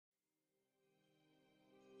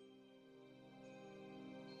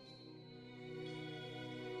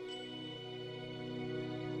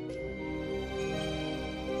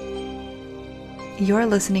You're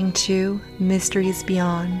listening to Mysteries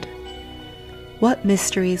Beyond. What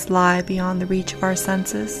mysteries lie beyond the reach of our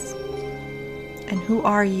senses? And who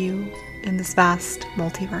are you in this vast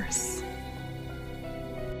multiverse?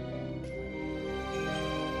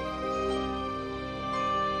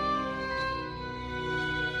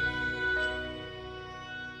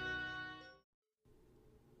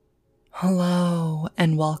 Hello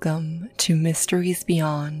and welcome to Mysteries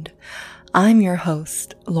Beyond. I'm your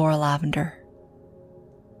host, Laura Lavender.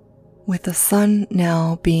 With the sun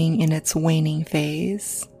now being in its waning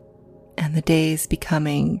phase, and the days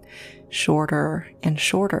becoming shorter and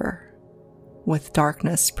shorter, with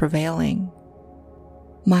darkness prevailing,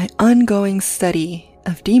 my ongoing study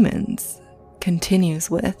of demons continues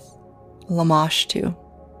with Lamashtu.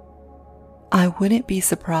 I wouldn't be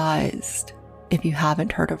surprised if you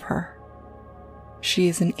haven't heard of her. She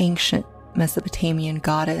is an ancient Mesopotamian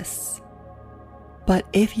goddess. But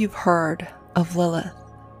if you've heard of Lilith,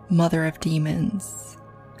 mother of demons,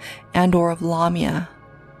 and or of Lamia,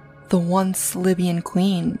 the once Libyan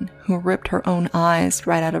queen who ripped her own eyes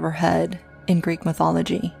right out of her head in Greek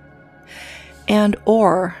mythology, and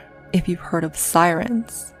or if you've heard of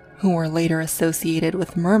sirens who were later associated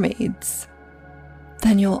with mermaids,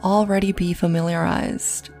 then you'll already be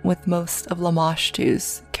familiarized with most of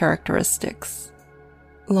Lamashtu's characteristics.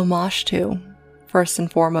 Lamashtu, first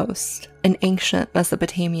and foremost, an ancient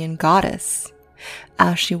Mesopotamian goddess,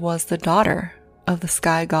 as she was the daughter of the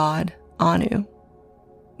sky god Anu.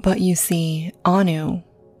 But you see, Anu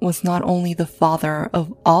was not only the father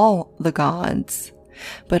of all the gods,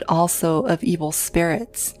 but also of evil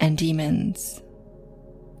spirits and demons.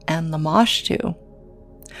 And Lamashtu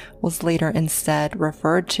was later instead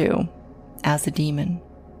referred to as a demon.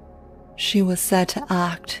 She was said to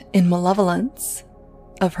act in malevolence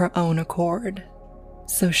of her own accord,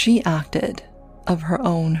 so she acted of her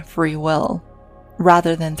own free will,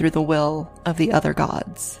 rather than through the will of the other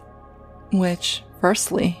gods, which,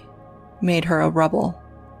 firstly, made her a rebel,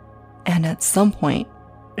 and at some point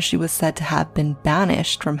she was said to have been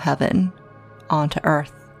banished from heaven onto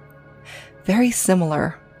earth, very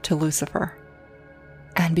similar to Lucifer.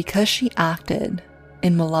 And because she acted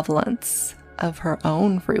in malevolence of her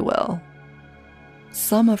own free will,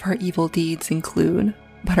 some of her evil deeds include,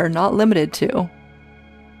 but are not limited to,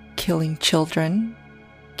 killing children,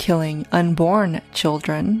 killing unborn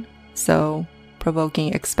children, so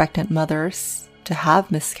provoking expectant mothers to have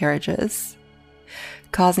miscarriages,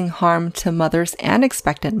 causing harm to mothers and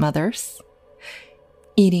expectant mothers,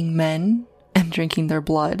 eating men and drinking their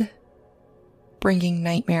blood, bringing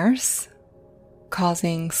nightmares,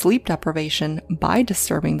 causing sleep deprivation by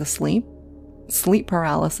disturbing the sleep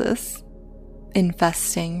paralysis,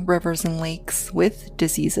 infesting rivers and lakes with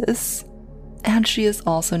diseases, and she is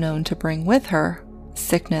also known to bring with her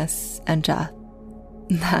sickness and death.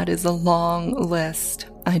 That is a long list,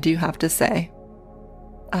 I do have to say.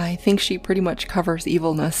 I think she pretty much covers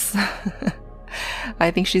evilness. I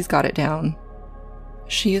think she's got it down.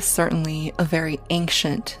 She is certainly a very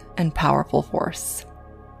ancient and powerful force.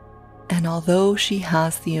 And although she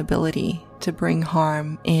has the ability to bring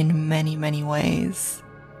harm in many, many ways,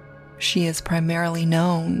 she is primarily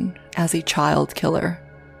known as a child killer,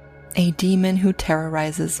 a demon who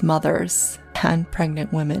terrorizes mothers and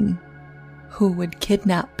pregnant women, who would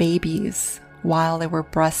kidnap babies while they were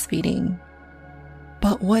breastfeeding.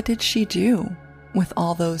 But what did she do with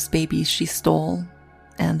all those babies she stole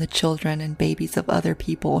and the children and babies of other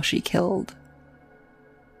people she killed?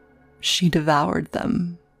 She devoured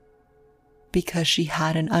them because she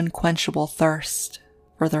had an unquenchable thirst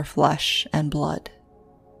for their flesh and blood.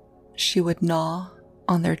 She would gnaw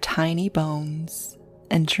on their tiny bones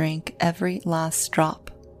and drink every last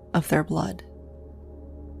drop of their blood.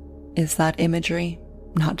 Is that imagery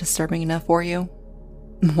not disturbing enough for you?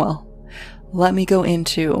 Well, let me go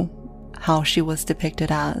into how she was depicted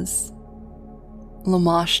as.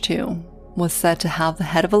 Lamashtu was said to have the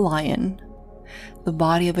head of a lion, the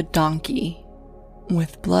body of a donkey,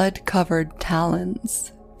 with blood-covered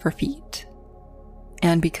talons for feet.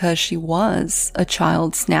 And because she was a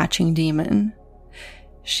child snatching demon,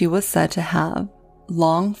 she was said to have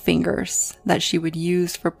long fingers that she would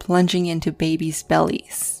use for plunging into babies'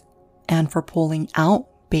 bellies and for pulling out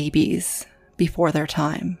babies before their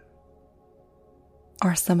time.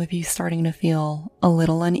 Are some of you starting to feel a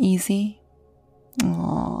little uneasy?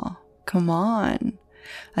 Aw, come on.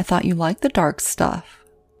 I thought you liked the dark stuff.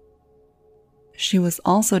 She was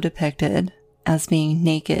also depicted as being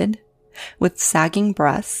naked, with sagging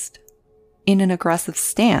breast, in an aggressive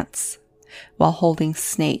stance, while holding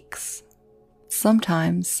snakes,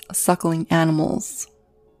 sometimes suckling animals,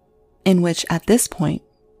 in which at this point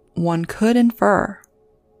one could infer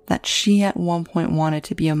that she at one point wanted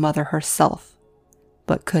to be a mother herself,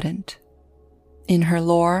 but couldn't. In her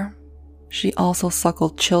lore, she also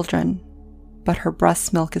suckled children, but her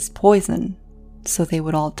breast milk is poison, so they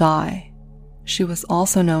would all die. She was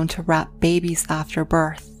also known to wrap babies after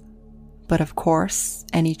birth, but of course,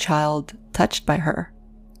 any child touched by her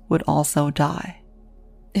would also die.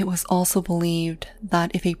 It was also believed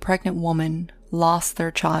that if a pregnant woman lost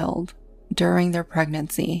their child during their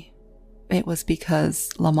pregnancy, it was because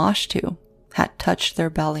Lamashtu had touched their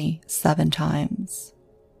belly 7 times.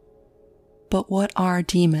 But what are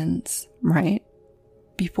demons, right?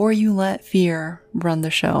 Before you let fear run the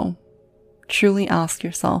show, truly ask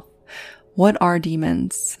yourself, what are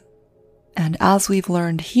demons? And as we've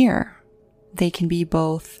learned here, they can be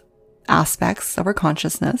both aspects of our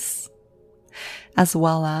consciousness, as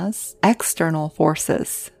well as external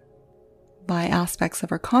forces. By aspects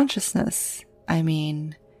of our consciousness, I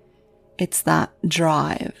mean, it's that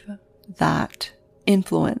drive, that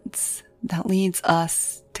influence that leads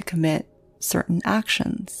us to commit certain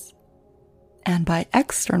actions. And by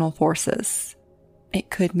external forces, it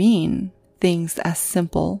could mean things as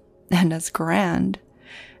simple and as grand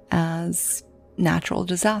as natural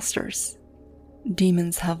disasters.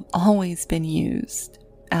 Demons have always been used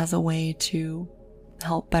as a way to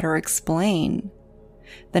help better explain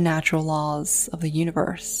the natural laws of the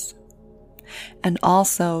universe, and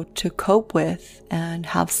also to cope with and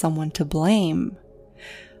have someone to blame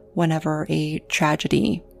whenever a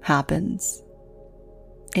tragedy happens.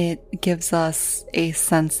 It gives us a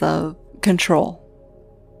sense of control.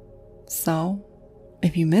 So,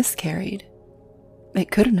 if you miscarried,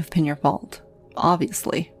 it couldn't have been your fault,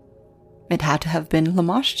 obviously. It had to have been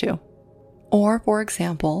Lamashtu. Or, for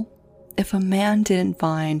example, if a man didn't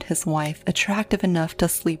find his wife attractive enough to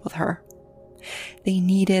sleep with her, they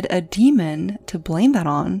needed a demon to blame that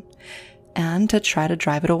on and to try to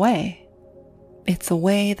drive it away. It's a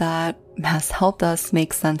way that has helped us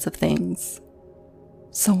make sense of things.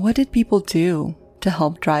 So what did people do to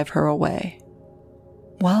help drive her away?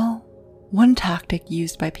 Well, one tactic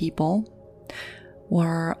used by people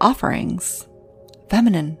were offerings,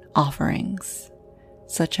 feminine offerings,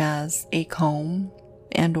 such as a comb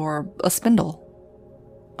and or a spindle.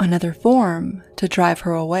 Another form to drive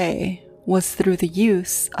her away was through the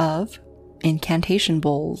use of incantation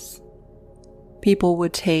bowls. People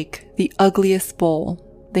would take the ugliest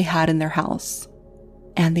bowl they had in their house,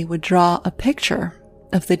 and they would draw a picture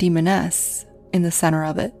of the demoness in the center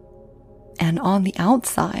of it. And on the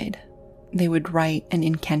outside, they would write an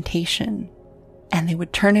incantation, and they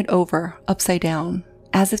would turn it over upside down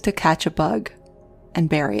as if to catch a bug and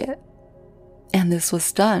bury it. And this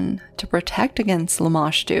was done to protect against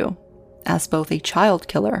Lamashtu as both a child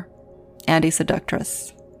killer and a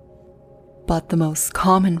seductress. But the most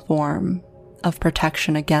common form of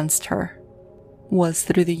protection against her was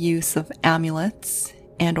through the use of amulets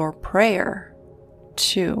and or prayer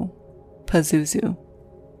to Pazuzu.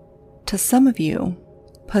 To some of you,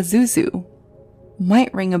 Pazuzu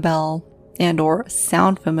might ring a bell and or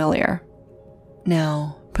sound familiar.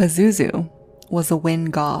 Now, Pazuzu was a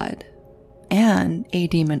wind god and a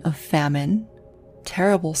demon of famine,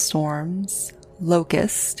 terrible storms,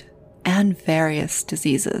 locust, and various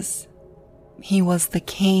diseases. He was the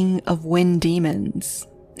king of wind demons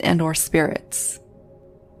and or spirits.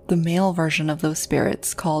 The male version of those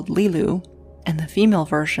spirits called Lilu, and the female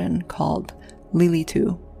version called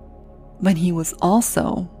Lilitu. But he was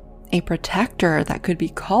also a protector that could be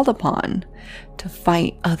called upon to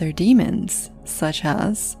fight other demons, such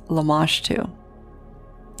as Lamashtu.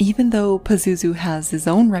 Even though Pazuzu has his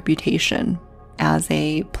own reputation as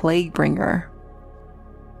a plague bringer,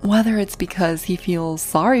 whether it's because he feels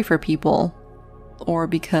sorry for people or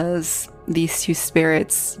because these two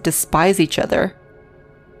spirits despise each other,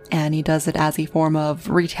 and he does it as a form of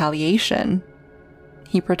retaliation,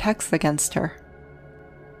 he protects against her.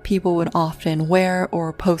 People would often wear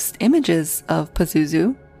or post images of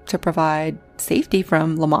Pazuzu to provide safety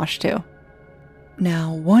from Lamashtu.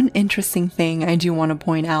 Now, one interesting thing I do want to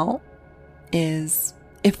point out is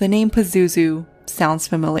if the name Pazuzu sounds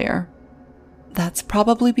familiar, that's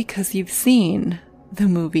probably because you've seen the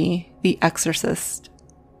movie The Exorcist.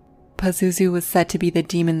 Pazuzu was said to be the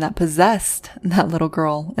demon that possessed that little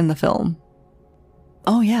girl in the film.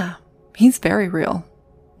 Oh yeah, he's very real.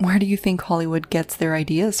 Where do you think Hollywood gets their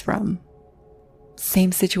ideas from?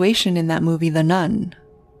 Same situation in that movie The Nun.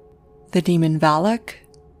 The demon Valak?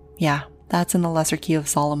 Yeah, that's in the Lesser Key of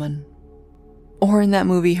Solomon. Or in that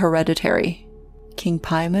movie Hereditary. King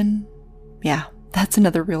Paimon? Yeah, that's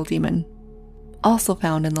another real demon. Also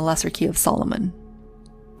found in the Lesser Key of Solomon.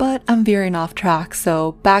 But I'm veering off track,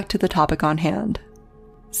 so back to the topic on hand.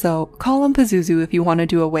 So call him Pazuzu if you want to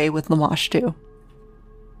do away with Lamashtu.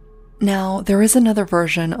 Now, there is another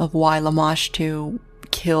version of why Lamashtu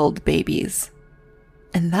killed babies.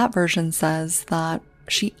 And that version says that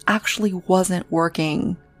she actually wasn't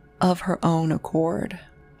working of her own accord.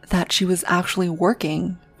 That she was actually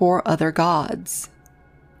working for other gods.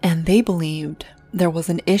 And they believed there was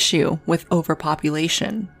an issue with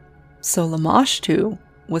overpopulation. So Lamashtu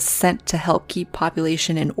was sent to help keep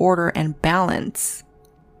population in order and balance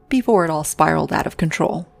before it all spiraled out of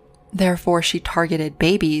control. Therefore, she targeted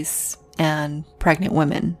babies and pregnant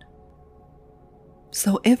women.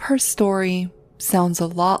 So if her story sounds a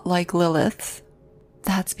lot like Lilith's,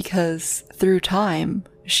 that's because through time,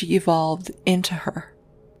 she evolved into her.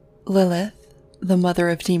 Lilith, the mother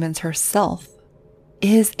of demons herself,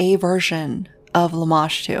 is a version of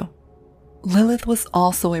Lamashtu. Lilith was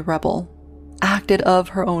also a rebel, acted of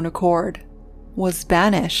her own accord, was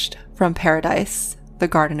banished from paradise, the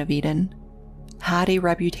Garden of Eden, had a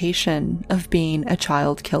reputation of being a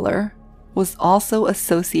child killer, was also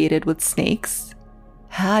associated with snakes,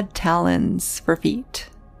 had talons for feet,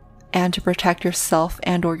 and to protect yourself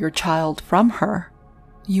and or your child from her,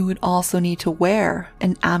 you would also need to wear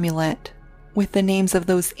an amulet with the names of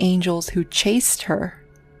those angels who chased her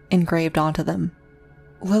engraved onto them.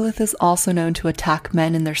 Lilith is also known to attack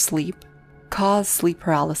men in their sleep, cause sleep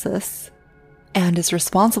paralysis, and is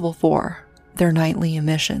responsible for their nightly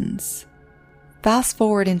emissions. Fast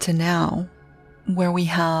forward into now, where we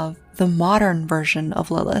have the modern version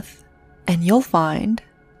of Lilith, and you'll find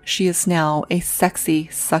she is now a sexy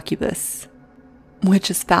succubus,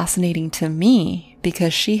 which is fascinating to me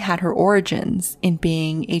because she had her origins in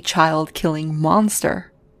being a child-killing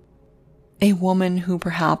monster. A woman who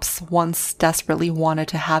perhaps once desperately wanted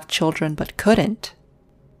to have children but couldn't.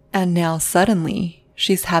 And now suddenly,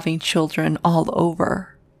 she's having children all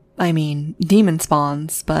over. I mean, demon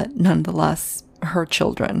spawns, but nonetheless, her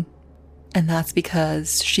children. And that's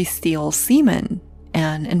because she steals semen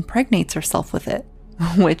and impregnates herself with it,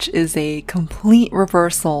 which is a complete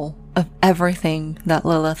reversal of everything that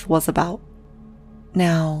Lilith was about.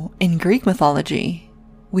 Now, in Greek mythology,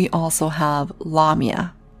 we also have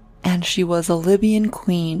Lamia, and she was a Libyan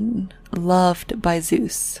queen loved by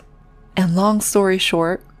Zeus. And long story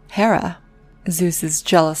short, Hera, Zeus's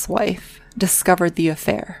jealous wife, discovered the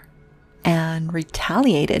affair and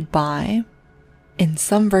retaliated by, in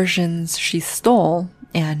some versions she stole,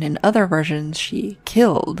 and in other versions she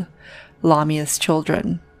killed Lamia's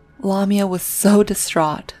children. Lamia was so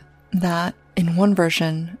distraught that in one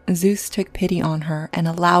version, Zeus took pity on her and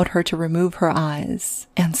allowed her to remove her eyes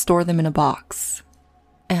and store them in a box.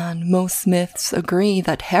 And most myths agree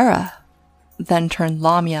that Hera then turned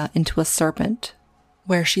Lamia into a serpent,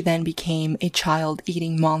 where she then became a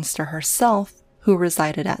child-eating monster herself who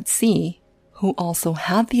resided at sea, who also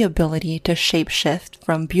had the ability to shapeshift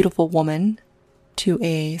from beautiful woman to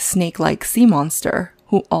a snake-like sea monster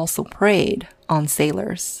who also preyed on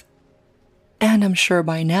sailors. And I'm sure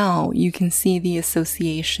by now you can see the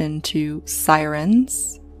association to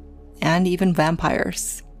sirens and even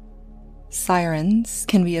vampires. Sirens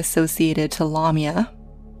can be associated to Lamia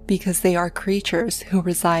because they are creatures who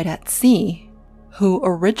reside at sea, who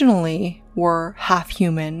originally were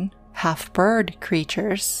half-human, half-bird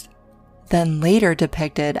creatures, then later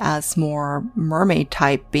depicted as more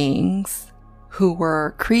mermaid-type beings, who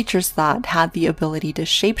were creatures that had the ability to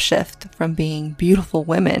shapeshift from being beautiful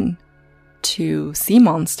women to sea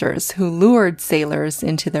monsters who lured sailors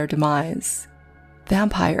into their demise.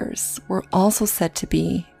 Vampires were also said to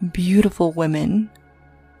be beautiful women,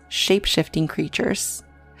 shape-shifting creatures,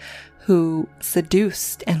 who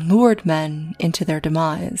seduced and lured men into their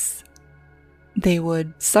demise. They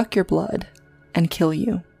would suck your blood and kill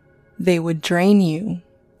you. They would drain you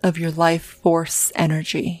of your life force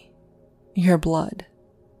energy, your blood.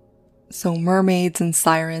 So mermaids and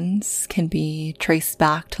sirens can be traced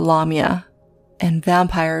back to Lamia, and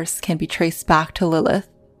vampires can be traced back to Lilith,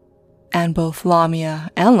 and both Lamia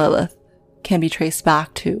and Lilith can be traced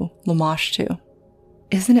back to Lamashtu.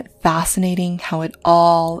 Isn't it fascinating how it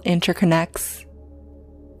all interconnects?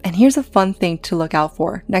 And here's a fun thing to look out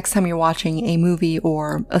for next time you're watching a movie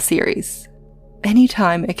or a series.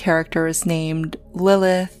 Anytime a character is named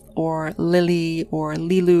Lilith or Lily or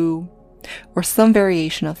Lilu or some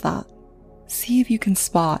variation of that, see if you can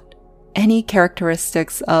spot any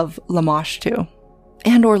characteristics of Lamashtu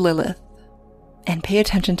and or Lilith, and pay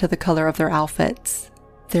attention to the color of their outfits,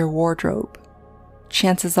 their wardrobe.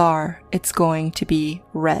 Chances are it's going to be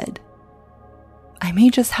red. I may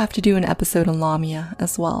just have to do an episode on Lamia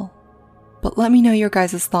as well. But let me know your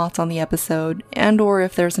guys' thoughts on the episode, and or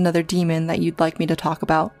if there's another demon that you'd like me to talk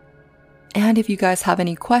about. And if you guys have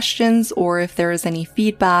any questions, or if there is any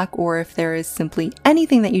feedback, or if there is simply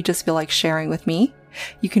anything that you just feel like sharing with me,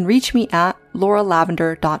 you can reach me at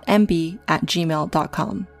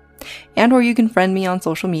lauralavender.mb@gmail.com. And or you can friend me on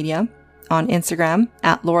social media, on Instagram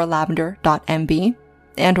at lauralavender.mb,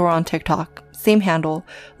 and or on TikTok, same handle,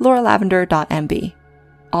 lauralavender.mb.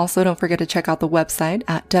 Also, don't forget to check out the website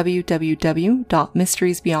at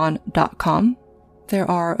www.mysteriesbeyond.com. There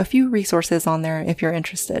are a few resources on there if you're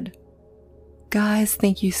interested. Guys,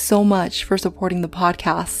 thank you so much for supporting the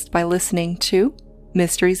podcast by listening to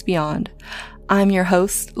Mysteries Beyond. I'm your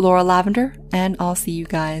host, Laura Lavender, and I'll see you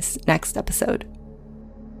guys next episode.